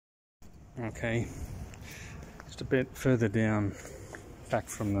Okay, just a bit further down, back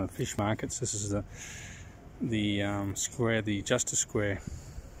from the fish markets. This is the square, the Justice Square.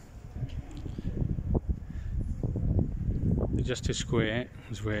 The Justice Square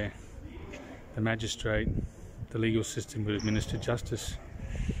is where the magistrate, the legal system, would administer justice.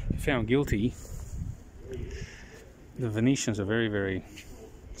 If found guilty, the Venetians are very, very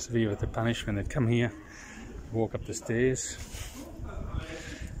severe with the punishment. They'd come here, walk up the stairs,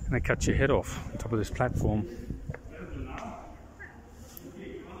 and they cut your head off on top of this platform.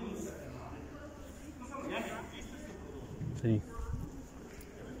 See,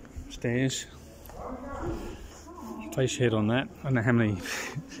 stairs. Place your head on that. I don't know how many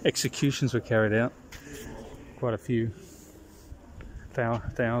executions were carried out. Quite a few.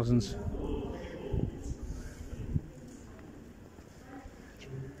 Thousands.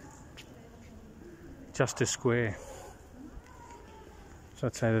 Justice Square. So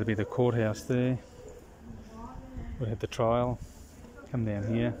I'd say that'd be the courthouse there. We had the trial. Come down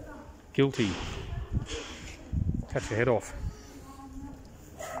here. Guilty. Cut your head off.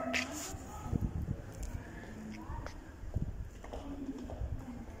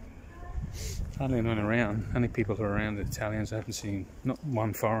 Hardly anyone around. Only people who are around are Italians. I haven't seen not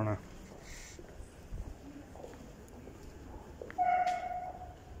one foreigner.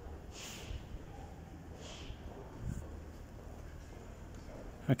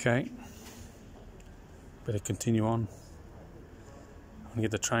 Okay, better continue on. I'm gonna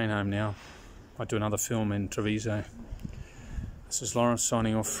get the train home now. Might do another film in Treviso. This is Lawrence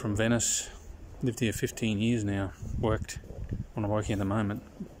signing off from Venice. Lived here 15 years now. Worked when I'm working at the moment.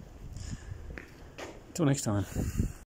 Till next time.